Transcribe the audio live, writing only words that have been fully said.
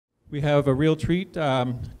We have a real treat,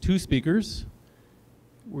 two speakers.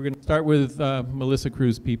 We're going to start with Melissa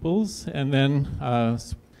Kruse-Peeples and then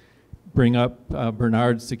bring up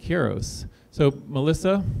Bernard Siquieros. So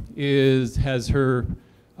Melissa has her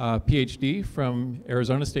PhD from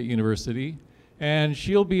Arizona State University, and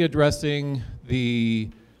she'll be addressing the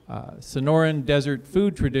Sonoran Desert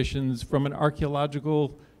food traditions from an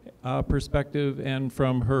archaeological perspective and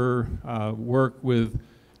from her work with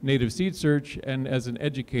native seed search and as an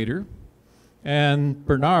educator. And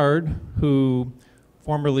Bernard, who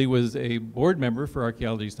formerly was a board member for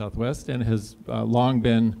Archaeology Southwest and has long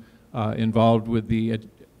been involved with the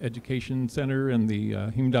Education Center and the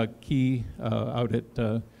Himdag Key out at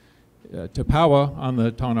Tapawa on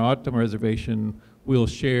the Taono-O'odham Reservation, will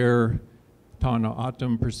share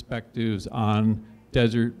Taono-O'odham perspectives on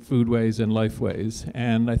desert foodways and lifeways.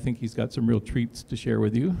 And I think he's got some real treats to share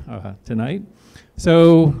with you tonight.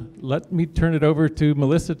 So let me turn it over to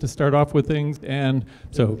Melissa to start off with things. And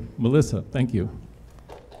so, Melissa, thank you.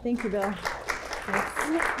 Thank you, Bill.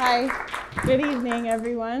 Hi, good evening,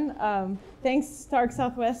 everyone. Thanks to Arc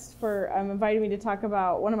Southwest for inviting me to talk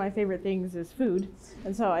about one of my favorite things is food.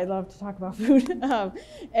 And so I love to talk about food.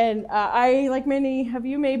 I, like many of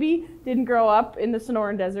you maybe, didn't grow up in the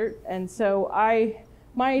Sonoran Desert. And so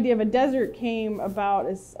my idea of a desert came about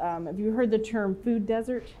as, have you heard the term food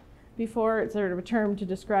desert before? It's sort of a term to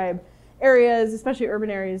describe areas, especially urban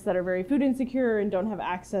areas, that are very food insecure and don't have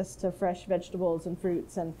access to fresh vegetables and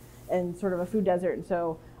fruits and sort of a food desert. And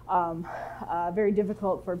so very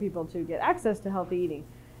difficult for people to get access to healthy eating.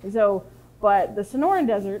 And so, but the Sonoran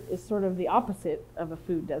Desert is sort of the opposite of a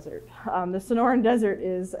food desert. The Sonoran Desert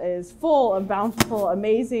is full of bountiful,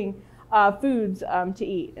 amazing foods to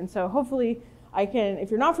eat. And so hopefully I can, if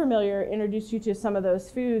you're not familiar, introduce you to some of those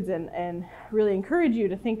foods and really encourage you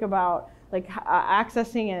to think about like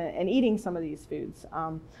accessing and eating some of these foods.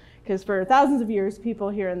 Because for thousands of years, people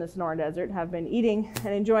here in the Sonoran Desert have been eating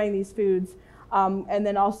and enjoying these foods. And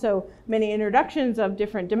then also many introductions of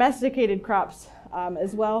different domesticated crops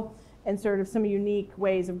as well, and sort of some unique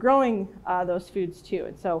ways of growing those foods too.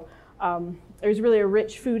 And so there's really a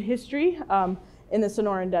rich food history in the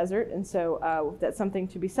Sonoran Desert, and so that's something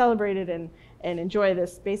to be celebrated and enjoy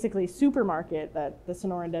this basically supermarket that the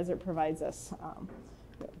Sonoran Desert provides us.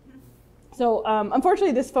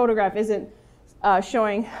 Unfortunately, this photograph isn't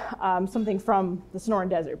showing something from the Sonoran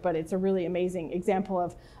Desert, but it's a really amazing example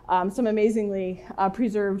of some amazingly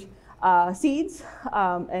preserved seeds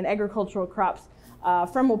and agricultural crops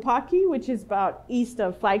from Wapaki, which is about east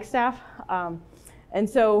of Flagstaff. And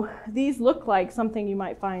so these look like something you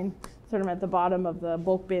might find sort of at the bottom of the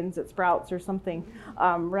bulk bins at Sprouts or something,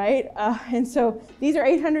 right? And so these are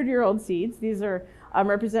 800-year-old seeds. These are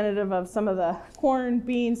representative of some of the corn,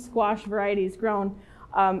 beans, squash varieties grown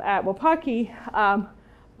at Wapaki.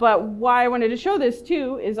 But why I wanted to show this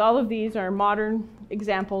too is all of these are modern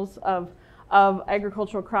examples of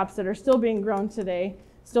agricultural crops that are still being grown today,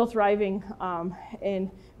 still thriving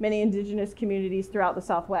in many indigenous communities throughout the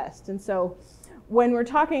Southwest. And so when we're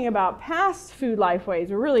talking about past food lifeways,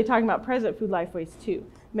 we're really talking about present food lifeways too.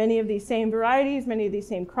 Many of these same varieties, many of these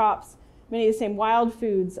same crops, many of the same wild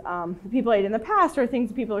foods people ate in the past are things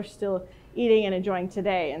that people are still eating and enjoying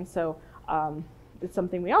today. And so it's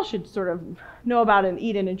something we all should sort of know about and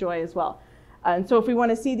eat and enjoy as well. And so if we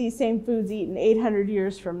want to see these same foods eaten 800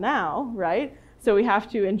 years from now, right? So we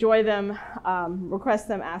have to enjoy them, request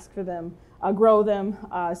them, ask for them, grow them,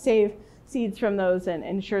 save seeds from those, and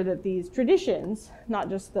ensure that these traditions, not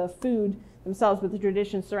just the food themselves, but the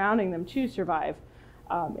traditions surrounding them to survive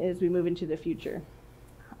as we move into the future.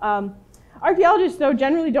 Archaeologists, though,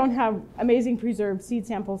 generally don't have amazing preserved seed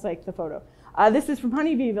samples like the photo. This is from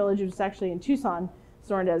Honeybee Village, which is actually in Tucson,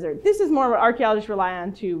 Sonoran Desert. This is more what archaeologists rely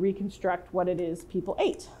on to reconstruct what it is people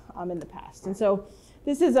ate in the past. And so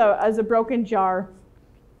this is a broken jar,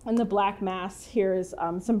 and the black mass here is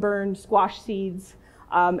some burned squash seeds.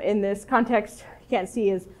 In this context, you can't see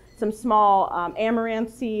is some small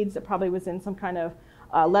amaranth seeds that probably was in some kind of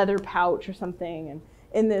leather pouch or something. And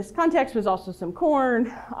in this context was also some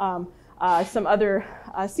corn, some other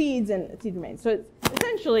seeds and seed remains. So it's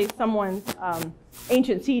essentially someone's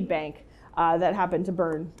ancient seed bank that happened to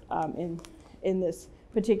burn in this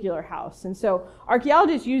particular house. And so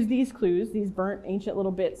archaeologists use these clues, these burnt ancient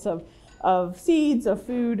little bits of seeds, of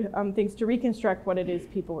food, things to reconstruct what it is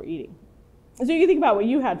people were eating. And so you think about what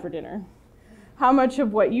you had for dinner. How much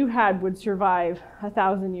of what you had would survive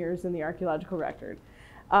 1,000 years in the archaeological record?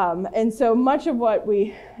 And so much of what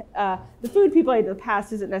the food people ate in the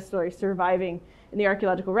past isn't necessarily surviving in the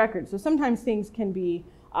archaeological record. So sometimes things can be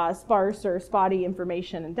sparse or spotty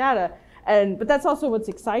information and data, but that's also what's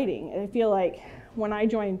exciting. And I feel like when I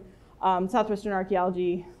joined Southwestern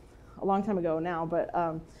Archaeology a long time ago now, but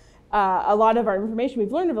a lot of our information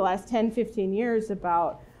we've learned over the last 10, 15 years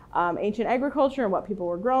about ancient agriculture and what people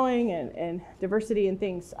were growing and diversity and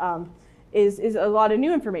things is a lot of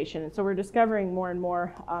new information. And so we're discovering more and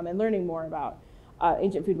more and learning more about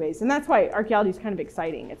ancient foodways. And that's why archaeology is kind of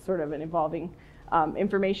exciting. It's sort of an evolving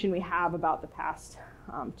information we have about the past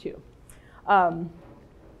too.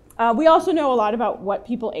 We also know a lot about what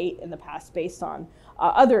people ate in the past based on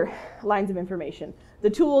other lines of information. The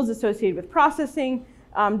tools associated with processing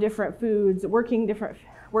different foods, different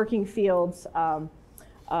working fields,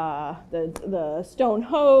 the stone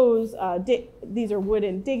hoes, these are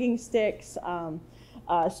wooden digging sticks,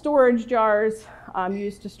 storage jars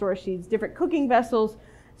used to store seeds, different cooking vessels.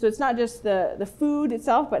 So it's not just the food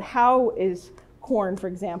itself, but how is corn, for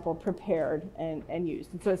example, prepared and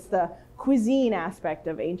used. And so it's the cuisine aspect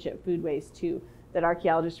of ancient foodways too that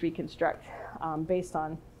archaeologists reconstruct based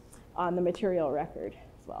on the material record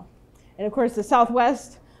as well. And of course the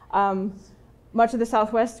Southwest, much of the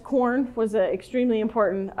Southwest, corn was an extremely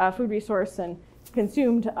important food resource and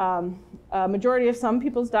consumed a majority of some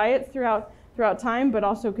people's diets throughout time, but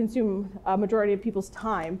also consumed a majority of people's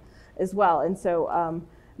time as well. And so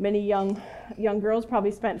many young girls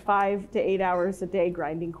probably spent 5 to 8 hours a day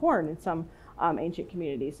grinding corn in some ancient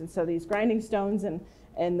communities. And so these grinding stones and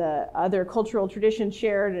the other cultural traditions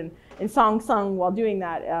shared and songs sung while doing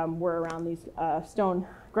that were around these stone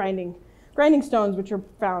grinding stones, which are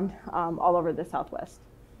found all over the Southwest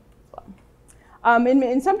as well.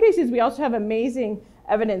 In some cases, we also have amazing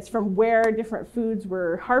evidence from where different foods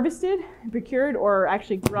were harvested, procured, or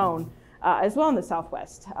actually grown as well in the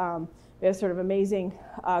Southwest. We have sort of amazing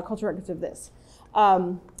cultural records of this.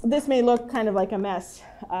 This may look kind of like a mess,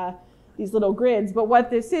 these little grids, but what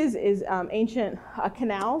this is ancient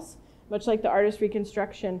canals, much like the artist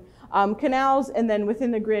reconstruction. Canals, and then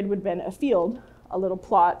within the grid would have been a field, a little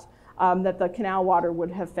plot that the canal water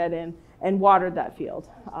would have fed in and watered that field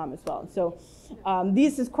as well. So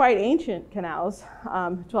these is quite ancient canals,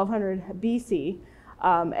 1200 BC,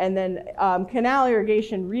 and then canal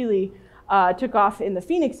irrigation really took off in the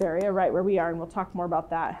Phoenix area, right where we are, and we'll talk more about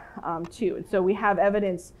that too. And so we have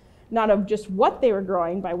evidence not of just what they were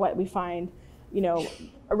growing by what we find,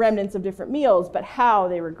 remnants of different meals, but how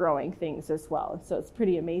they were growing things as well. And so it's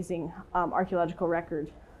pretty amazing archaeological record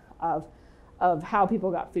of how people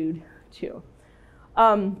got food too.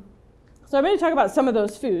 So I'm going to talk about some of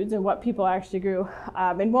those foods and what people actually grew,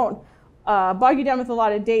 and won't bog you down with a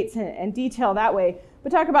lot of dates and detail that way,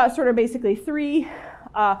 but talk about sort of basically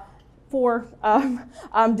 4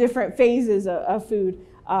 different phases of food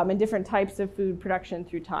and different types of food production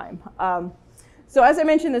through time. So as I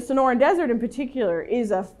mentioned, the Sonoran Desert in particular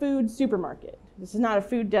is a food supermarket. This is not a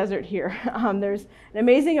food desert here. There's an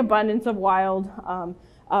amazing abundance of wild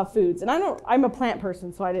foods. And I'm a plant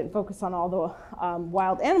person, so I didn't focus on all the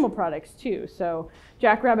wild animal products too. So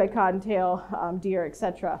jackrabbit, cottontail, deer,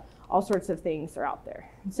 etc. All sorts of things are out there.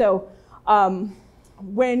 So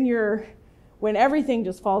when everything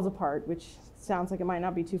just falls apart, which sounds like it might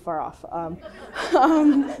not be too far off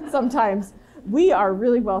sometimes, we are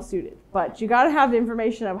really well suited. But you got to have the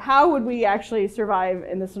information of how would we actually survive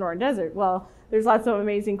in the Sonoran Desert. Well, there's lots of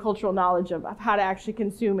amazing cultural knowledge of how to actually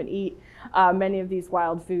consume and eat many of these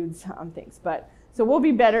wild foods things. So we'll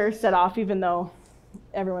be better set off, even though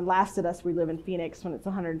everyone laughs at us. We live in Phoenix when it's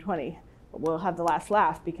 120. But we'll have the last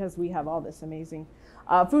laugh because we have all this amazing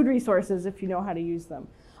food resources if you know how to use them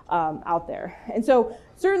out there. And so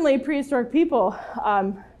certainly prehistoric people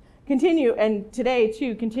continue, and today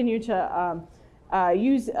too, continue to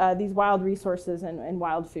use these wild resources and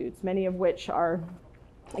wild foods, many of which are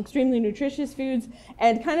extremely nutritious foods,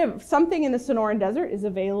 and kind of something in the Sonoran Desert is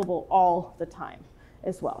available all the time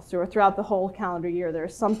as well. So throughout the whole calendar year,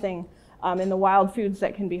 there's something in the wild foods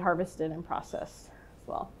that can be harvested and processed as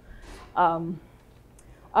well.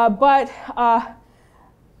 But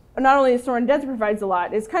not only the Sonoran Desert provides a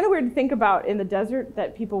lot, it's kind of weird to think about in the desert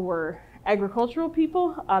that people were agricultural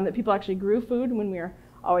people, that people actually grew food when we were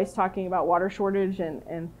always talking about water shortage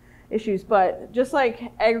and issues. But just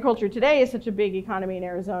like agriculture today is such a big economy in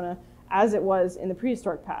Arizona, as it was in the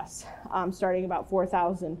prehistoric past, starting about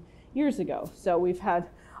 4,000 years ago. So we've had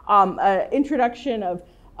an introduction of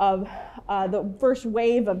the first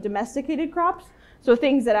wave of domesticated crops, so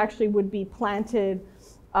things that actually would be planted,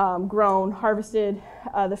 grown, harvested,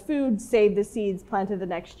 the food, saved the seeds, planted the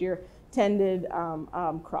next year, tended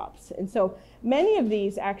crops. And so many of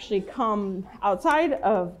these actually come outside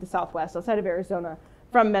of the Southwest, outside of Arizona,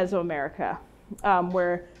 from Mesoamerica,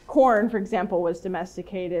 where corn, for example, was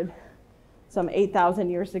domesticated some 8,000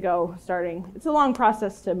 years ago starting. It's a long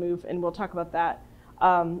process to move, and we'll talk about that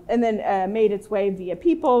and then made its way via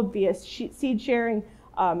people, via seed sharing,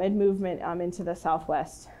 and movement into the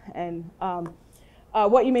Southwest. And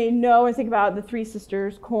what you may know and think about the three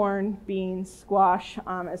sisters, corn, beans, squash,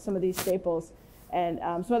 as some of these staples, and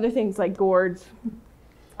some other things like gourds,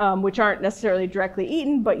 which aren't necessarily directly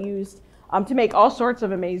eaten, but used to make all sorts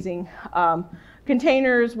of amazing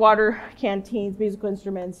containers, water canteens, musical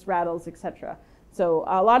instruments, rattles, etc. So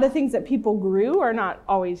a lot of things that people grew are not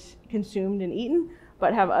always consumed and eaten,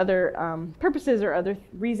 but have other purposes or other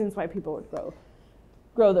reasons why people would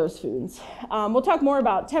grow those foods. We'll talk more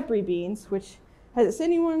about tepary beans, which, has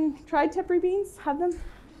anyone tried tepary beans? Have them?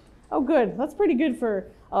 Oh, good. That's pretty good for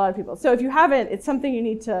a lot of people. So if you haven't, it's something you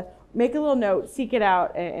need to make a little note, seek it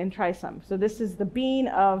out, and try some. So this is the bean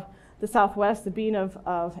of the Southwest, the bean of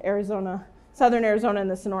Arizona, southern Arizona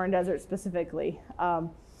and the Sonoran Desert specifically.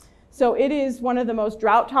 So it is one of the most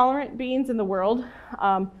drought-tolerant beans in the world.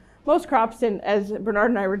 Most crops, and as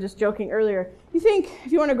Bernard and I were just joking earlier, you think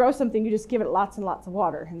if you want to grow something, you just give it lots and lots of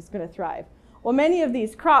water and it's going to thrive. Well, many of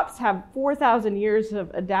these crops have 4,000 years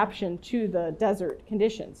of adaptation to the desert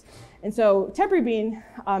conditions. And so tepary bean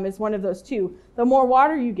is one of those too. The more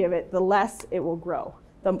water you give it, the less it will grow.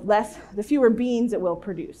 The fewer beans it will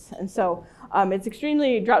produce. And so it's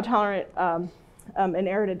extremely drought-tolerant and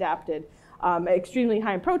arid-adapted, extremely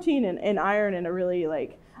high in protein and iron, and a really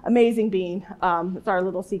amazing bean. It's our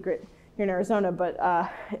little secret here in Arizona,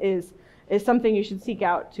 but is something you should seek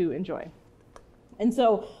out to enjoy. And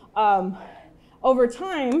so over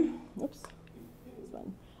time,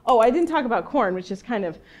 I didn't talk about corn, which is kind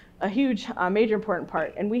of a huge, major important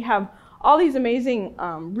part. And we have all these amazing,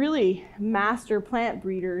 really master plant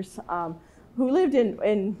breeders who lived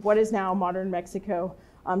in what is now modern Mexico.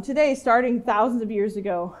 Today, starting thousands of years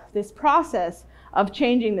ago, this process of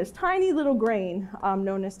changing this tiny little grain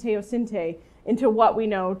known as teosinte into what we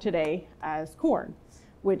know today as corn,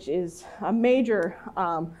 which is a major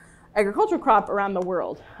agricultural crop around the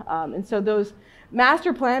world. And so those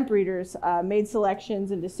master plant breeders made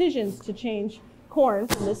selections and decisions to change corn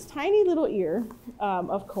from this tiny little ear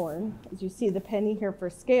of corn, as you see the penny here for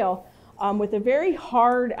scale, with a very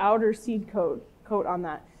hard outer seed coat on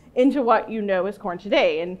that, into what you know as corn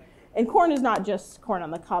today. And corn is not just corn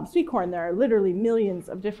on the cob, sweet corn. There are literally millions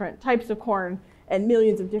of different types of corn and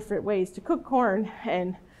millions of different ways to cook corn,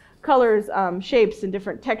 and colors, shapes, and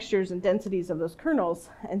different textures and densities of those kernels.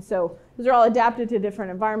 And so those are all adapted to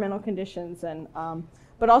different environmental conditions, and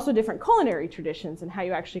but also different culinary traditions and how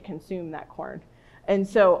you actually consume that corn. And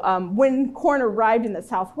so when corn arrived in the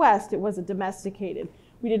Southwest, it was a domesticated.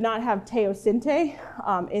 We did not have teosinte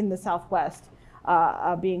in the Southwest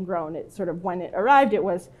being grown. It sort of, when it arrived, it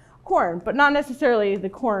was corn, but not necessarily the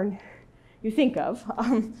corn you think of.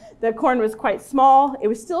 The corn was quite small. It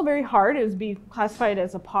was still very hard. It would be classified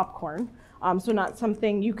as a popcorn, so not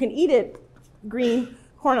something you can eat it green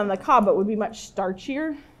corn on the cob, but would be much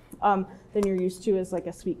starchier than you're used to as like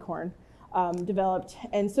a sweet corn developed.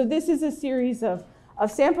 And so this is a series of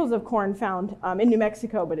samples of corn found in New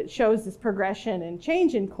Mexico, but it shows this progression and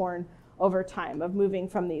change in corn over time of moving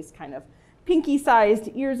from these kind of pinky-sized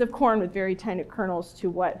ears of corn with very tiny kernels to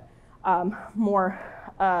what more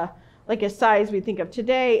like a size we think of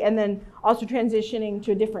today, and then also transitioning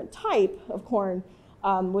to a different type of corn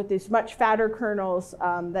with these much fatter kernels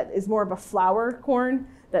that is more of a flour corn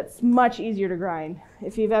that's much easier to grind.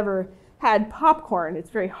 If you've ever had popcorn, it's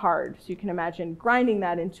very hard. So you can imagine grinding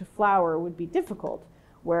that into flour would be difficult,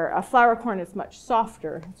 where a flour corn is much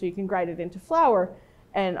softer, so you can grind it into flour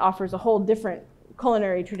and offers a whole different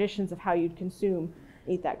culinary traditions of how you'd consume,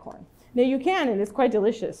 eat that corn. Now you can, and it's quite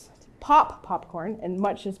delicious, pop popcorn, and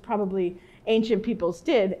much as probably ancient peoples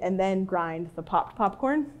did, and then grind the popped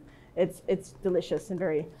popcorn. It's delicious and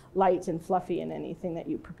very light and fluffy in anything that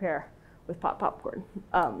you prepare with popped popcorn.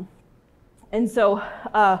 And so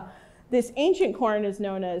this ancient corn is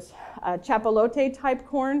known as chapalote type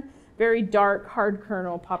corn, very dark, hard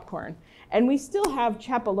kernel popcorn. And we still have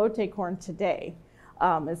chapalote corn today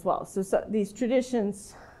as well. So these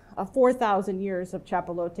traditions, 4,000 years of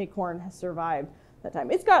chapalote corn has survived that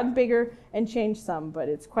time. It's gotten bigger and changed some, but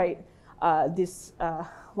it's quite this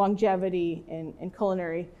longevity and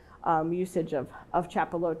culinary usage of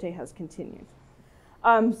chapalote has continued.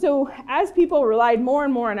 So as people relied more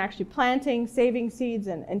and more on actually planting, saving seeds,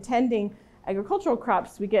 and tending agricultural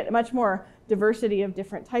crops, we get much more diversity of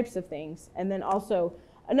different types of things. And then also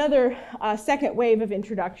another second wave of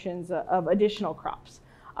introductions of additional crops.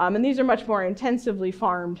 And these are much more intensively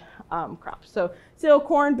farmed crops. So still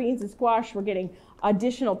corn, beans, and squash, we're getting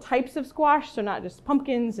additional types of squash, so not just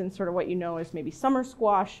pumpkins and sort of what you know as maybe summer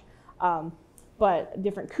squash, but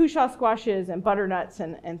different cushaw squashes and butternuts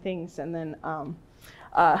and things. And then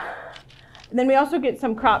And then we also get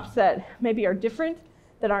some crops that maybe are different,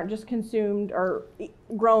 that aren't just consumed or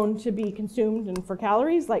grown to be consumed and for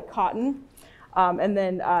calories, like cotton. And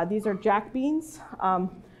then these are jack beans,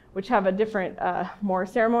 which have a different, more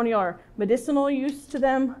ceremonial or medicinal use to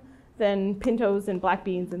them than pintos and black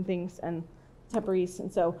beans and things, and teparis.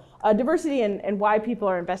 And so diversity and why people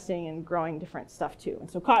are investing in growing different stuff too. And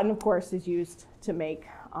so cotton, of course, is used to make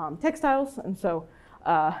textiles, and so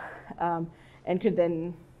and could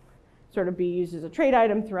then sort of be used as a trade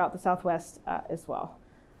item throughout the Southwest as well.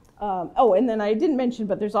 Oh, and then I didn't mention,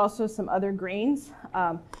 but there's also some other grains.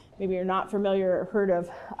 Maybe you're not familiar or heard of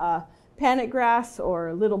panic grass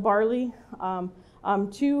or little barley.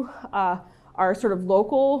 Two are sort of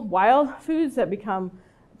local wild foods that become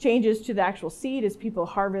changes to the actual seed as people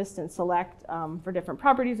harvest and select for different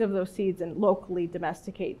properties of those seeds and locally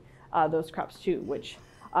domesticate those crops too, which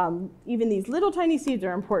even these little tiny seeds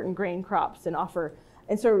are important grain crops and offer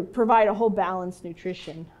and sort of provide a whole balanced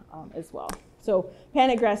nutrition as well. So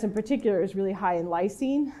panic grass in particular is really high in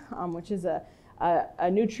lysine, which is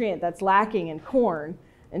a nutrient that's lacking in corn,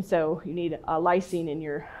 and so you need lysine in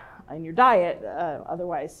your diet.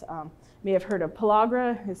 Otherwise, you may have heard of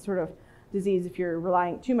pellagra. It's sort of disease if you're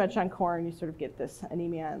relying too much on corn, you sort of get this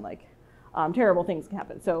anemia and like terrible things can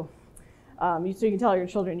happen. So you can tell your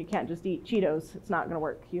children you can't just eat Cheetos. It's not going to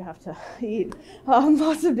work. You have to eat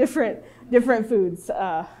lots of different foods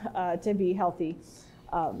to be healthy.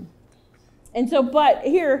 And so, but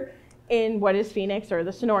here in what is Phoenix or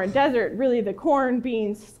the Sonoran Desert, really the corn,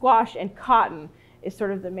 beans, squash, and cotton is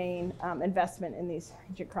sort of the main investment in these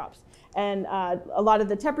ancient crops. And a lot of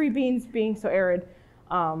the tepary beans being so arid,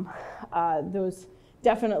 those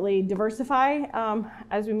definitely diversify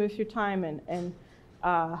as we move through time and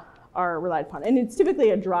are relied upon. And it's typically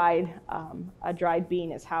a dried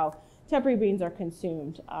bean is how tepary beans are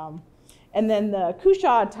consumed. And then the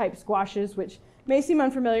cushaw type squashes, which may seem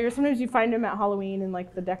unfamiliar. Sometimes you find them at Halloween in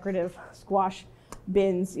like the decorative squash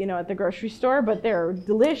bins, you know, at the grocery store, but they're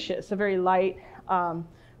delicious, a very light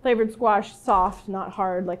flavored squash, soft, not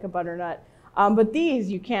hard like a butternut. But these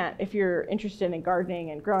you can't, if you're interested in gardening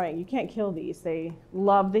and growing, you can't kill these. They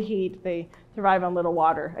love the heat. They thrive on little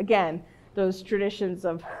water. Again, those traditions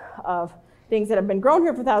of things that have been grown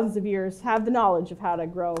here for thousands of years have the knowledge of how to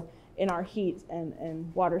grow in our heat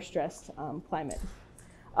and water-stressed climate.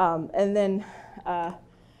 And then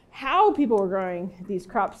how people were growing these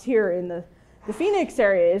crops here in the Phoenix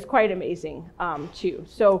area is quite amazing too.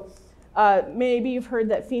 So maybe you've heard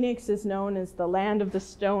that Phoenix is known as the land of the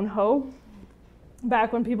stone hoe.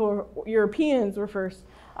 Back when Europeans were first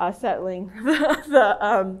settling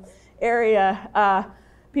the area,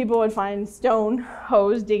 people would find stone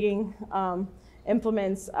hoes, digging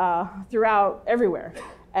implements throughout everywhere.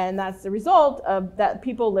 And that's the result of that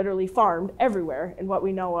people literally farmed everywhere in what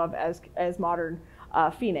we know of as modern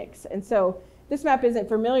Phoenix. And so this map isn't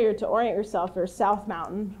familiar to orient yourself. There's South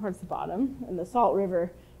Mountain towards the bottom and the Salt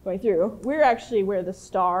River going through. We're actually where the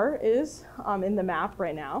star is in the map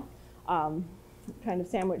right now, kind of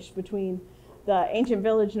sandwiched between the ancient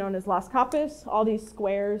village known as Las Capas. All these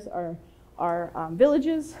squares are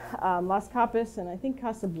villages, Las Capas and I think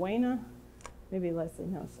Casa Buena, maybe Leslie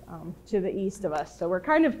knows, to the east of us. So we're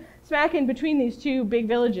kind of smack in between these two big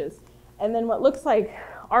villages. And then what looks like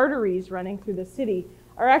arteries running through the city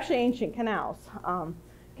are actually ancient canals,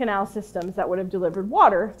 canal systems that would have delivered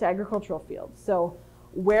water to agricultural fields. So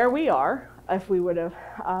where we are, if we would have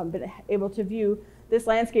been able to view this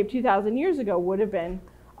landscape 2,000 years ago, would have been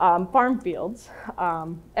farm fields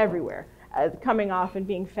everywhere, coming off and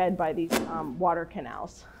being fed by these water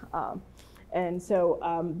canals. And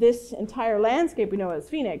so this entire landscape we know as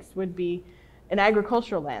Phoenix would be an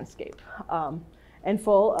agricultural landscape and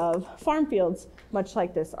full of farm fields, much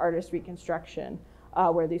like this artist reconstruction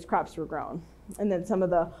where these crops were grown. And then some of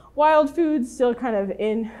the wild foods still kind of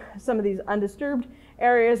in some of these undisturbed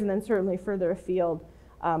areas, and then certainly further afield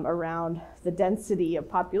around the density of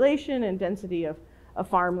population and density of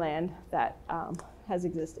farmland that has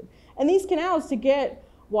existed. And these canals to get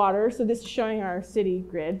water, so this is showing our city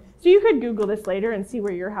grid. So you could Google this later and see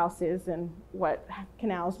where your house is and what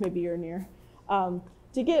canals maybe you're near.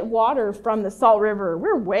 To get water from the Salt River,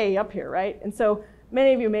 we're way up here, right? And so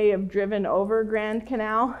many of you may have driven over Grand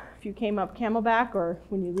Canal. If you came up Camelback or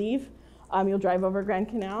when you leave, you'll drive over Grand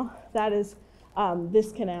Canal. That is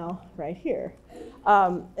this canal right here.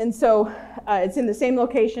 And so it's in the same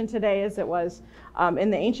location today as it was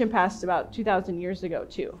in the ancient past about 2,000 years ago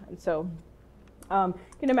too. And so you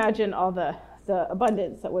can imagine all the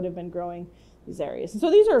abundance that would have been growing these areas. And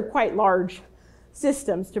so these are quite large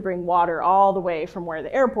systems to bring water all the way from where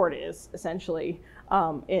the airport is, essentially,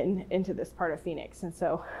 into this part of Phoenix. And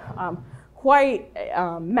so quite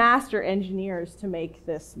master engineers to make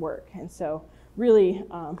this work. And so really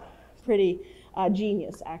pretty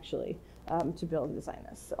genius, actually, to build and design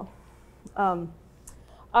this.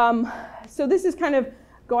 So this is kind of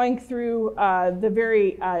going through the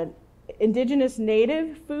very indigenous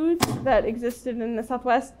native foods that existed in the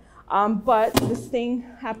Southwest. But this thing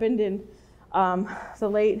happened in the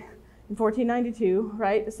late in 1492,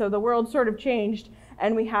 right? So the world sort of changed,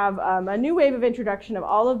 and we have a new wave of introduction of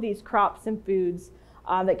all of these crops and foods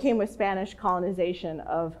that came with Spanish colonization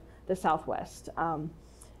of the Southwest.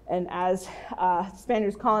 And as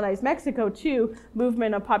Spaniards colonized Mexico too,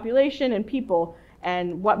 movement of population and people,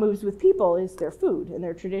 and what moves with people is their food and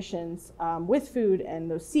their traditions with food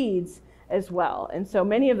and those seeds as well. And so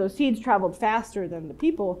many of those seeds traveled faster than the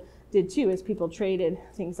people did too, as people traded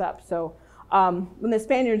things up. So when the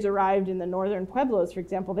Spaniards arrived in the northern pueblos, for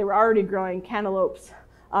example, they were already growing cantaloupes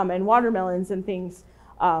and watermelons and things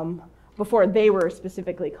before they were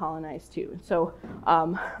specifically colonized too. So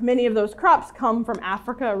many of those crops come from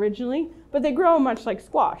Africa originally, but they grow much like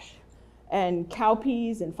squash. And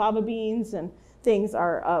cowpeas and fava beans and things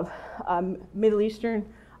are of Middle Eastern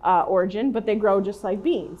origin, but they grow just like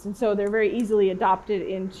beans. And so they're very easily adopted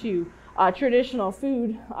into traditional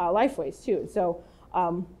food lifeways too. So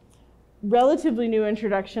relatively new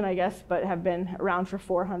introduction, I guess, but have been around for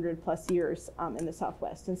 400 plus years in the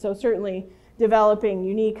Southwest. And so certainly developing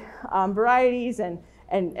unique varieties, and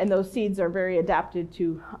those seeds are very adapted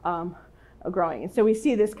to growing. And so we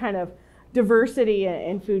see this kind of diversity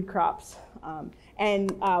in food crops.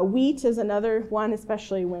 And wheat is another one,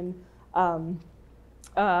 especially when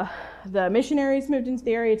the missionaries moved into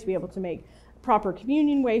the area to be able to make proper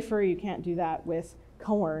communion wafer. You can't do that with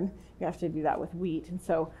corn. You have to do that with wheat. And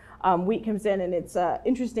so wheat comes in, and it's an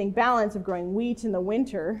interesting balance of growing wheat in the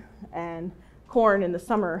winter and corn in the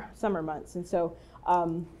summer months. And so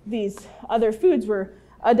these other foods were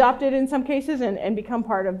adopted in some cases and become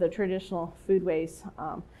part of the traditional foodways.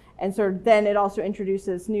 And so then it also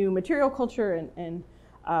introduces new material culture and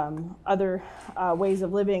other ways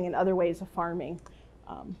of living and other ways of farming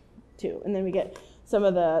too. And then we get some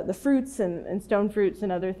of the fruits and stone fruits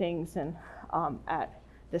and other things and at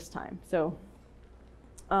this time. So,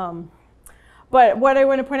 but what I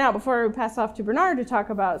want to point out before we pass off to Bernard to talk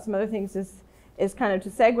about some other things is kind of to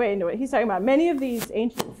segue into what he's talking about. Many of these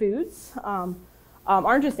ancient foods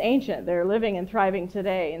aren't just ancient, they're living and thriving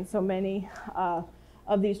today. And so many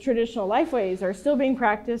of these traditional lifeways are still being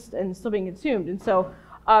practiced and still being consumed. And so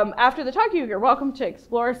after the talk, you're welcome to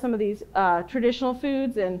explore some of these traditional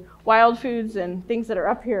foods and wild foods and things that are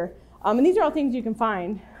up here. And these are all things you can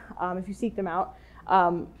find if you seek them out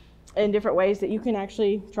in different ways that you can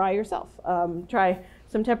actually try yourself. Try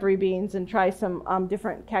some tepary beans and try some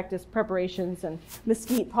different cactus preparations and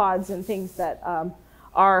mesquite pods and things that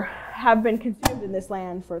have been consumed in this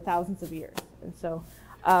land for thousands of years. And so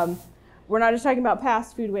we're not just talking about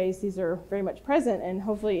past foodways, these are very much present and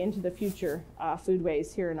hopefully into the future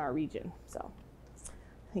foodways here in our region. So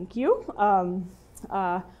thank you.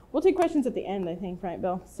 We'll take questions at the end, I think, right,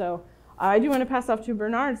 Bill? So I do want to pass off to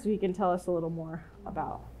Bernard so he can tell us a little more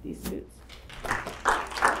about these foods.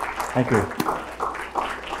 Thank you.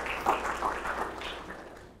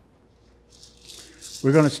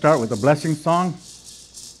 We're going to start with a blessing song.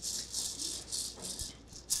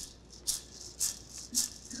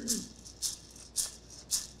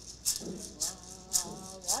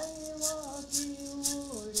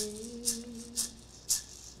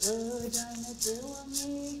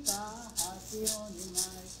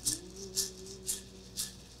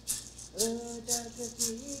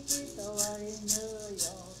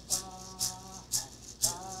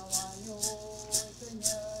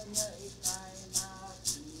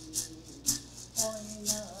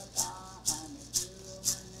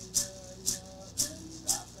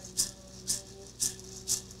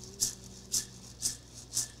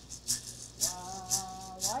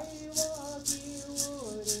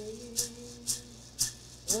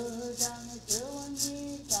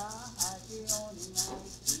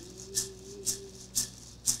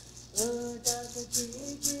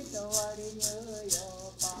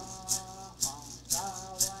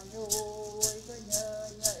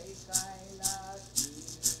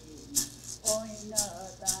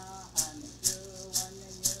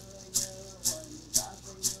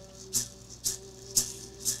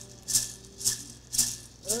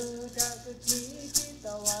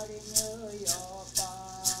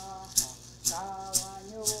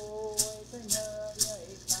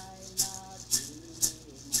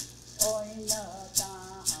 Oi na ta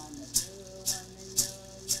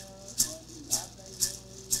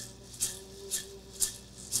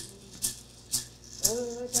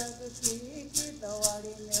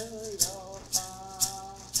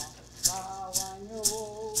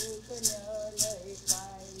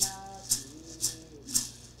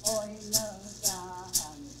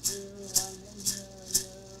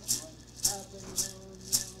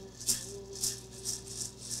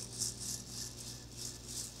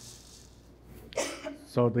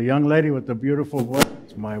So the young lady with the beautiful voice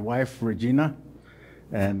is my wife, Regina,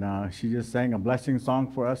 and she just sang a blessing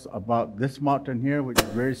song for us about this mountain here, which is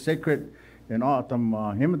very sacred in O'atum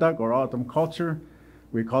Himidak or O'atum culture.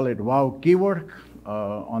 We call it Waukiwar.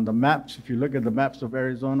 On the maps, if you look at the maps of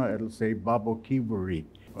Arizona, it'll say Baboquivari.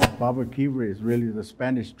 Baboquivari is really the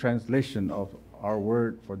Spanish translation of our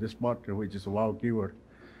word for this mountain, which is Waukiwar.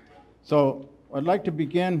 So I'd like to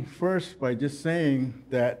begin first by just saying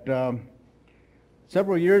that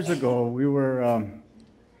several years ago, we were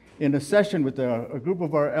in a session with a group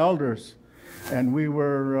of our elders, and we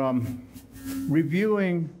were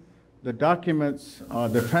reviewing the documents,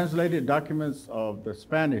 the translated documents of the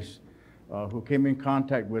Spanish who came in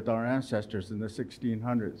contact with our ancestors in the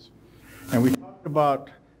 1600s. And we talked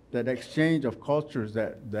about that exchange of cultures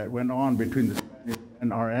that went on between the Spanish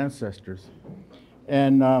and our ancestors.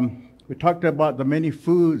 And we talked about the many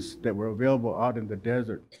foods that were available out in the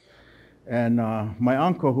desert. And my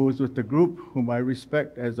uncle, who was with the group, whom I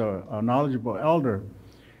respect as a knowledgeable elder,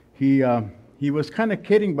 he was kind of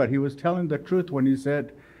kidding, but he was telling the truth when he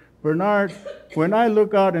said, "Bernard, when I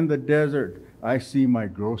look out in the desert, I see my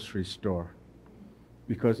grocery store.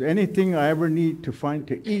 Because anything I ever need to find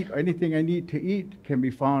to eat, anything I need to eat can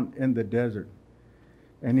be found in the desert."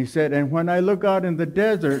 And he said, "And when I look out in the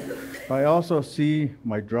desert, I also see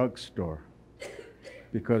my drugstore.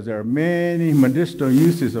 Because there are many medicinal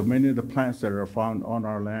uses of many of the plants that are found on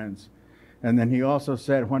our lands." And then he also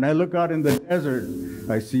said, "When I look out in the desert,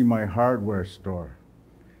 I see my hardware store.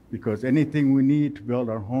 Because anything we need to build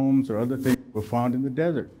our homes or other things were found in the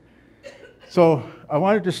desert." So I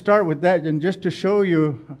wanted to start with that and just to show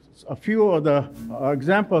you a few of the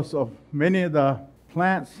examples of many of the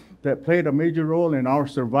plants that played a major role in our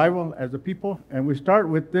survival as a people. And we start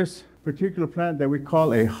with this particular plant that we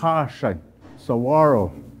call a hashan.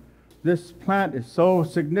 Saguaro. This plant is so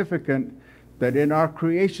significant that in our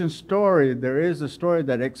creation story, there is a story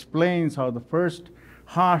that explains how the first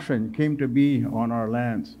hashan came to be on our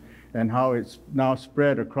lands and how it's now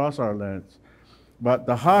spread across our lands. But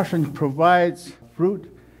the hashan provides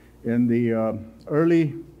fruit in the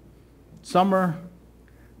early summer,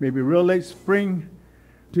 maybe real late spring.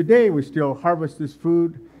 Today, we still harvest this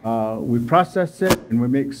food. We process it and we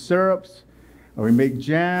make syrups, or we make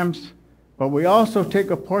jams. But we also take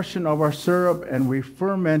a portion of our syrup and we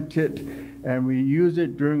ferment it and we use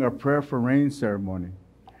it during our prayer for rain ceremony.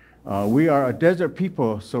 We are a desert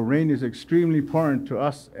people, so rain is extremely important to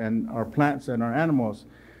us and our plants and our animals.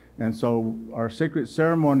 And so our sacred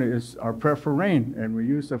ceremony is our prayer for rain, and we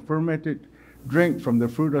use a fermented drink from the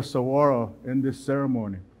fruit of saguaro in this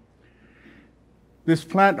ceremony. This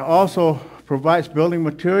plant also provides building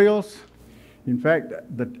materials. In fact,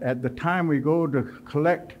 at the time we go to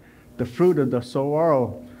collect the fruit of the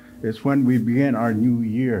saguaro is when we begin our new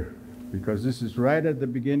year, because this is right at the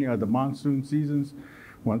beginning of the monsoon seasons.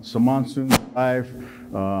 Once the monsoons arrive,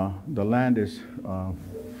 the land is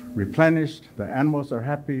replenished, the animals are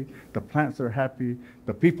happy, the plants are happy,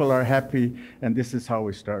 the people are happy, and this is how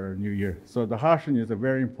we start our new year. So the hashan is a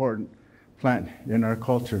very important plant in our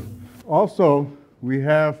culture. Also, we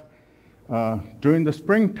have, during the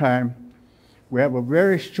springtime, we have a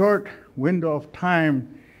very short window of time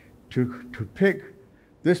to pick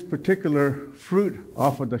this particular fruit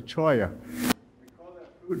off of the cholla. We call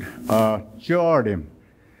that fruit jordim.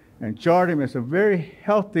 And jordim is a very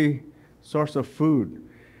healthy source of food.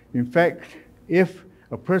 In fact, if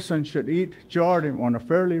a person should eat jordim on a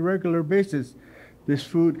fairly regular basis, this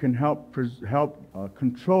food can help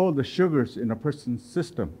control the sugars in a person's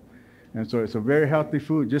system. And so it's a very healthy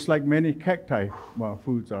food, just like many cacti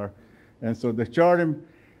foods are. And so the jordim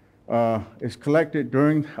is collected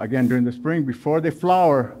during the spring before they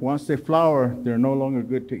flower. Once they flower, they're no longer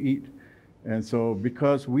good to eat. And so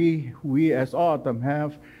because we as O'atum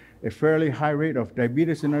have a fairly high rate of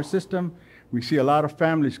diabetes in our system, we see a lot of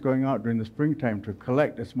families going out during the springtime to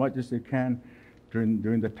collect as much as they can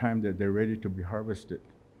during the time that they're ready to be harvested.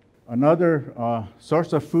 Another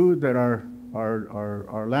source of food that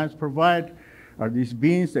our lands provide are these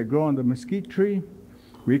beans that grow on the mesquite tree.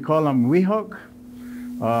 We call them wihok.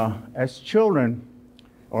 As children,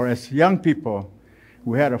 or as young people,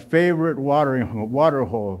 we had a favorite water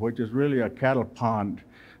hole, which is really a cattle pond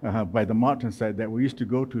by the mountainside that we used to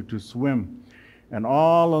go to swim. And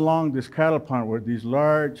all along this cattle pond were these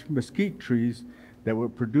large mesquite trees that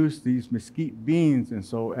would produce these mesquite beans. And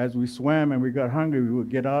so as we swam and we got hungry, we would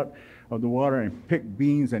get out of the water and pick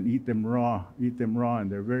beans and eat them raw,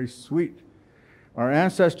 and they're very sweet. Our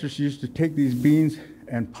ancestors used to take these beans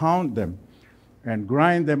and pound them and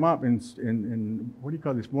grind them up in what do you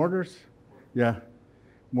call these, mortars? Yeah,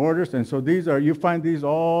 mortars. And so you find these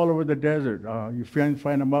all over the desert. You find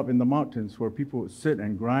them up in the mountains where people would sit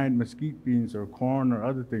and grind mesquite beans or corn or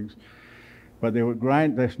other things. But they would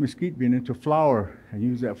grind this mesquite bean into flour and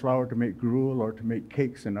use that flour to make gruel or to make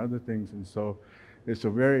cakes and other things. And so it's a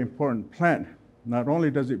very important plant. Not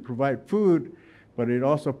only does it provide food, but it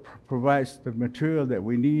also provides the material that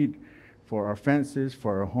we need for our fences,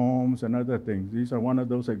 for our homes, and other things. These are one of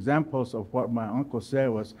those examples of what my uncle said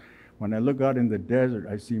was, when I look out in the desert,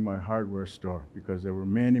 I see my hardware store, because there were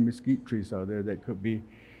many mesquite trees out there that could be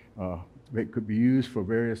used for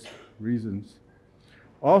various reasons.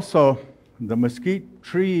 Also, the mesquite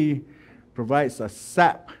tree provides a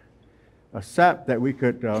sap that we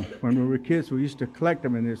could, when we were kids, we used to collect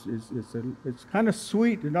them, and it's kind of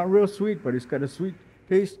sweet. It's not real sweet, but it's got a sweet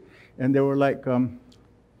taste. And they were like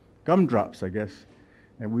gumdrops, I guess.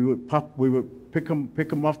 And we would pick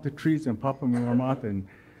them off the trees and pop them in our mouth, and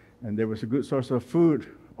there was a good source of food.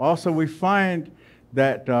 Also, we find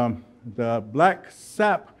that the black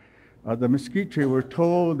sap of the mesquite tree, we're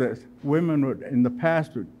told that women would, in the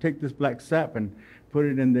past, would take this black sap and put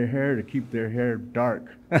it in their hair to keep their hair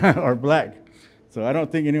dark or black. So I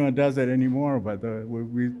don't think anyone does that anymore, but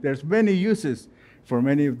there's many uses for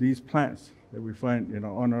many of these plants that we find,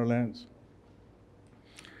 on our lands.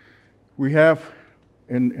 We have,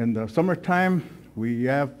 in the summertime, we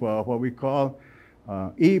have what we call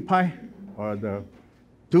iipai, or the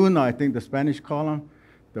tuna, I think the Spanish call them,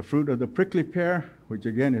 the fruit of the prickly pear, which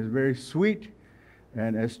again is very sweet.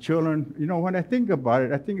 And as children, when I think about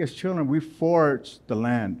it, I think as children we foraged the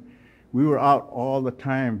land. We were out all the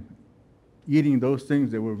time eating those things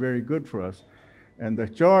that were very good for us. And the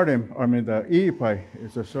iipai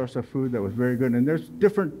is a source of food that was very good. And there's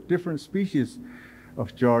different species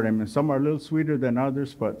of jardim, and some are a little sweeter than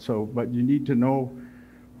others, but you need to know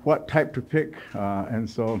what type to pick. And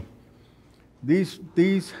so these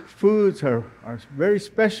foods are very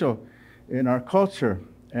special in our culture.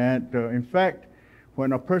 And in fact,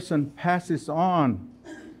 when a person passes on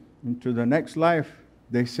into the next life,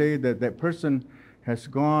 they say that that person has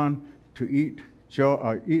gone to eat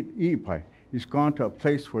iipai. He's gone to a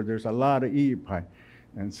place where there's a lot of iipai.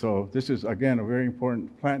 And so this is, again, a very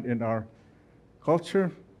important plant in our culture.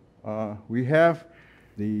 We have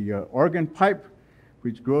the organ pipe,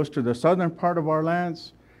 which grows to the southern part of our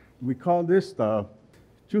lands. We call this the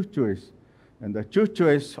chuchuis. And the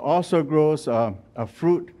chuchuis also grows a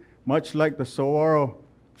fruit much like the saguaro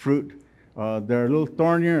fruit. They're a little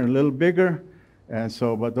thornier and a little bigger, and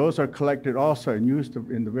so, but those are collected also and used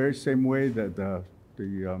in the very same way that the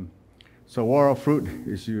saguaro fruit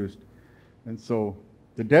is used. And so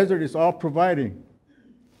the desert is all providing.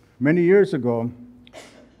 Many years ago,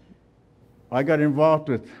 I got involved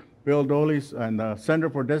with Bill Doley's and the Center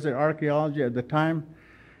for Desert Archaeology at the time,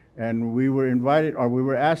 and we were invited, or we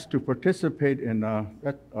were asked to participate in a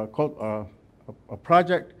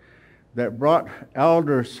project that brought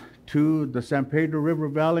elders to the San Pedro River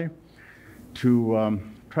Valley to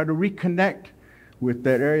try to reconnect with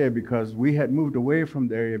that area, because we had moved away from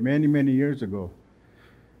the area many, many years ago.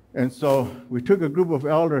 And so we took a group of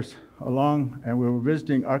elders along, and we were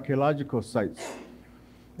visiting archaeological sites.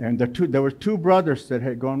 And there were two brothers that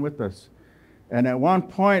had gone with us. And at one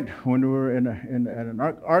point, when we were at an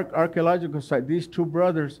archaeological site, these two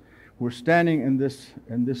brothers were standing in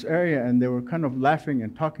this area, and they were kind of laughing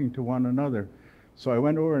and talking to one another. So I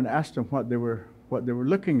went over and asked them what they were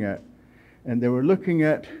looking at. And they were looking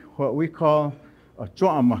at what we call a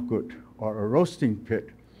cho'amakut, or a roasting pit,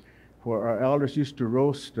 where our elders used to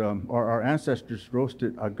roast, or our ancestors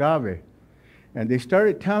roasted agave. And they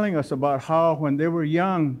started telling us about how when they were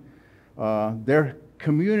young, their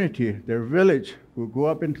community, their village, would go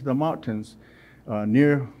up into the mountains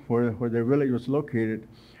near where their village was located.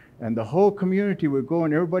 And the whole community would go,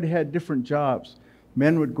 and everybody had different jobs.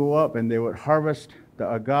 Men would go up and they would harvest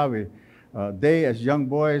the agave. They, as young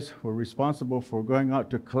boys, were responsible for going out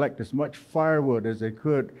to collect as much firewood as they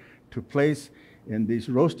could to place in these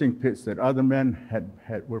roasting pits that other men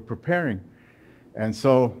were preparing. And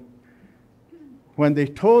so when they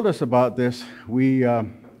told us about this, we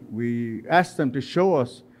asked them to show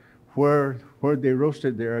us where they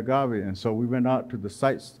roasted their agave. And so we went out to the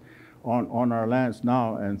sites on our lands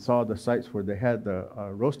now and saw the sites where they had the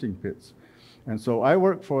roasting pits. And so I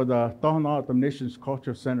work for the Tohono Nations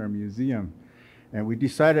Culture Center Museum. And we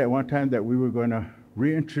decided at one time that we were going to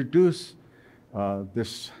reintroduce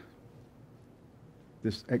this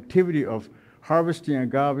activity of harvesting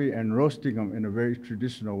agave and roasting them in a very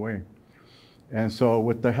traditional way. And so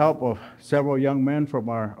with the help of several young men from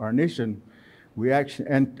our nation, we actually,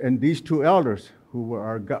 and these two elders who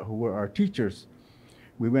were our teachers,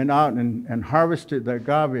 we went out and harvested the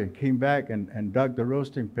agave, came back and dug the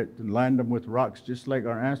roasting pit and lined them with rocks, just like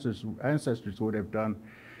our ancestors would have done.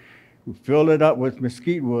 We filled it up with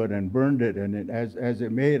mesquite wood and burned it, and as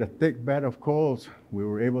it made a thick bed of coals, we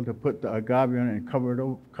were able to put the agave on it and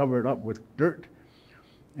cover it up with dirt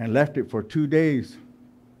and left it for 2 days.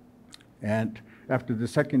 And after the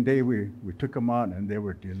second day, we took them out, and they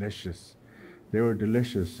were delicious. They were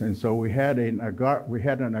delicious. And so we had an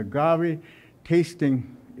agave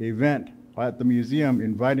tasting event at the museum,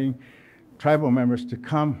 inviting tribal members to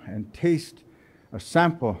come and taste or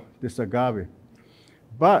sample this agave.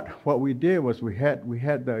 But what we did was we had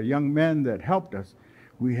the young men that helped us,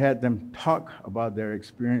 we had them talk about their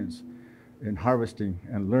experience in harvesting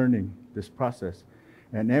and learning this process.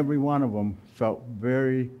 And every one of them felt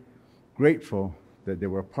very grateful that they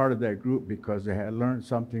were part of that group because they had learned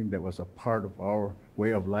something that was a part of our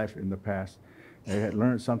way of life in the past. They had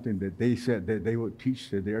learned something that they said that they would teach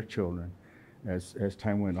to their children as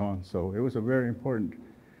time went on. So it was a very important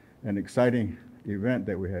and exciting event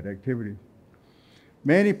that we had, activity.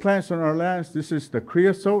 Many plants on our lands. This is the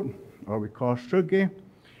creosote, or we call suge.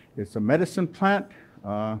 It's a medicine plant.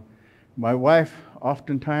 My wife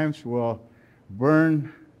oftentimes will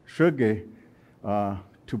burn suge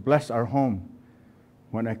to bless our home.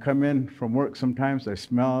 When I come in from work, sometimes I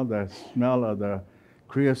smell the smell of the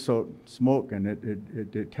creosote smoke, and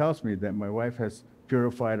it tells me that my wife has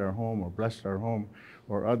purified our home or blessed our home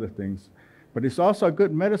or other things. But it's also a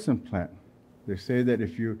good medicine plant. They say that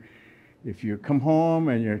if you come home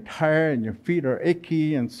and you're tired and your feet are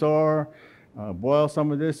achy and sore, boil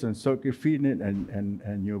some of this and soak your feet in it,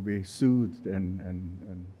 and you'll be soothed.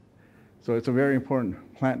 And so it's a very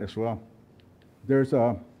important plant as well. There's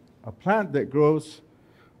a plant that grows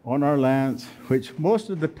on our lands, which most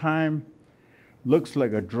of the time looks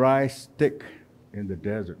like a dry stick in the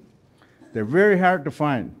desert. They're very hard to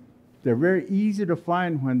find. They're very easy to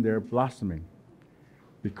find when they're blossoming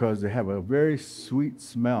because they have a very sweet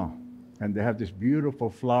smell. And they have this beautiful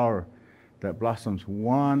flower that blossoms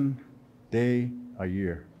 1 day a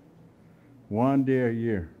year. 1 day a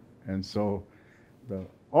year. And so the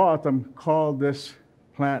O'odham called this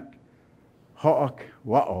plant ho'ok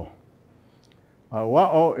wa'o.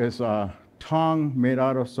 Wa'o is a tongue made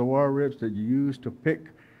out of saguaro ribs that you use to pick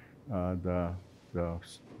the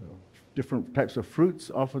different types of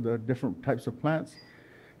fruits off of the different types of plants,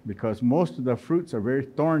 because most of the fruits are very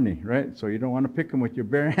thorny, right? So you don't want to pick them with your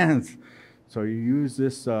bare hands. So you use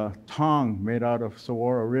this tongue made out of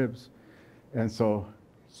saguaro ribs. And so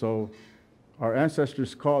our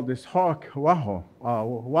ancestors called this ho'ok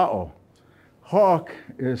wa'o. Ho'ok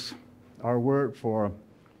is our word for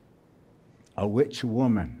a witch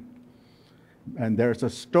woman. And there's a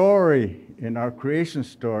story in our creation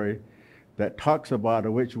story that talks about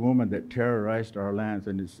a witch woman that terrorized our lands.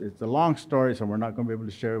 And it's a long story, so we're not going to be able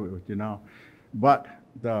to share it with you now. But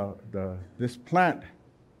this plant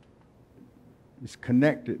is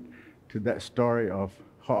connected to that story of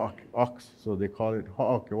ho'ok, ox, so they call it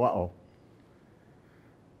ho'ok wa'o.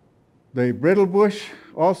 The brittle bush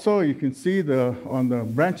also, you can see on the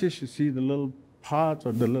branches, you see the little pods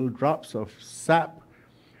or the little drops of sap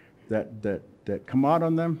that come out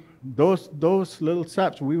on them. Those little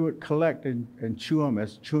saps we would collect and chew them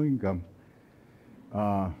as chewing gum.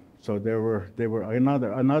 So they were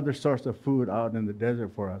another source of food out in the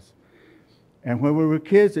desert for us. And when we were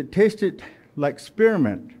kids, it tasted like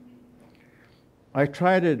spearmint. I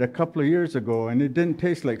tried it a couple of years ago, and it didn't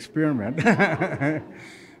taste like spearmint.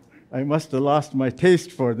 I must have lost my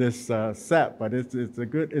taste for this sap, but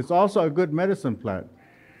it's also a good medicine plant.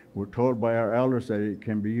 We're told by our elders that it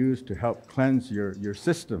can be used to help cleanse your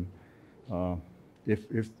system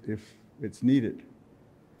if it's needed.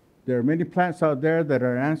 There are many plants out there that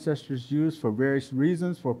our ancestors used for various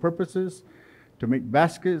reasons, for purposes, to make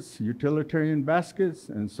baskets, utilitarian baskets.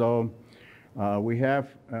 And so we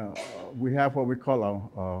have what we call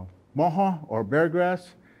a moho, or bear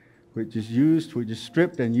grass, which is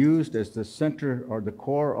stripped and used as the center or the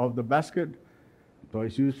core of the basket. So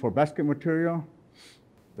it's used for basket material.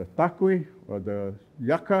 The takui, or the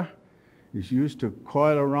yaka, is used to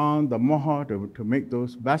coil around the moho to make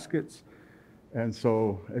those baskets. And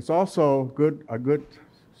so it's also a good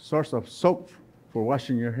source of soap for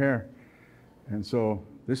washing your hair. And so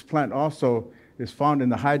this plant also is found in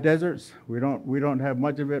the high deserts. We don't have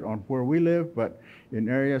much of it on where we live, but in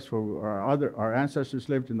areas where our ancestors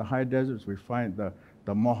lived in the high deserts, we find the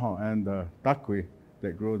mojo and the taqui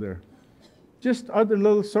that grow there. Just other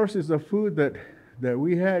little sources of food that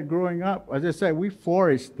we had growing up. As I said, we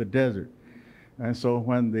foraged the desert. And so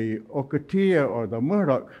when the ocotillo or the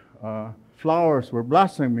murdoch flowers were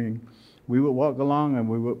blossoming, we would walk along and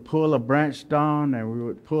we would pull a branch down and we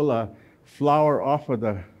would pull a flower off of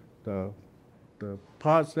the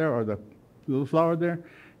pods there or the little flower there,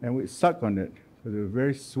 and we'd suck on it. Because it was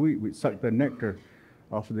very sweet. We'd suck the nectar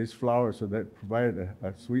off of these flowers, so that provided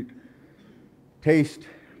a sweet taste.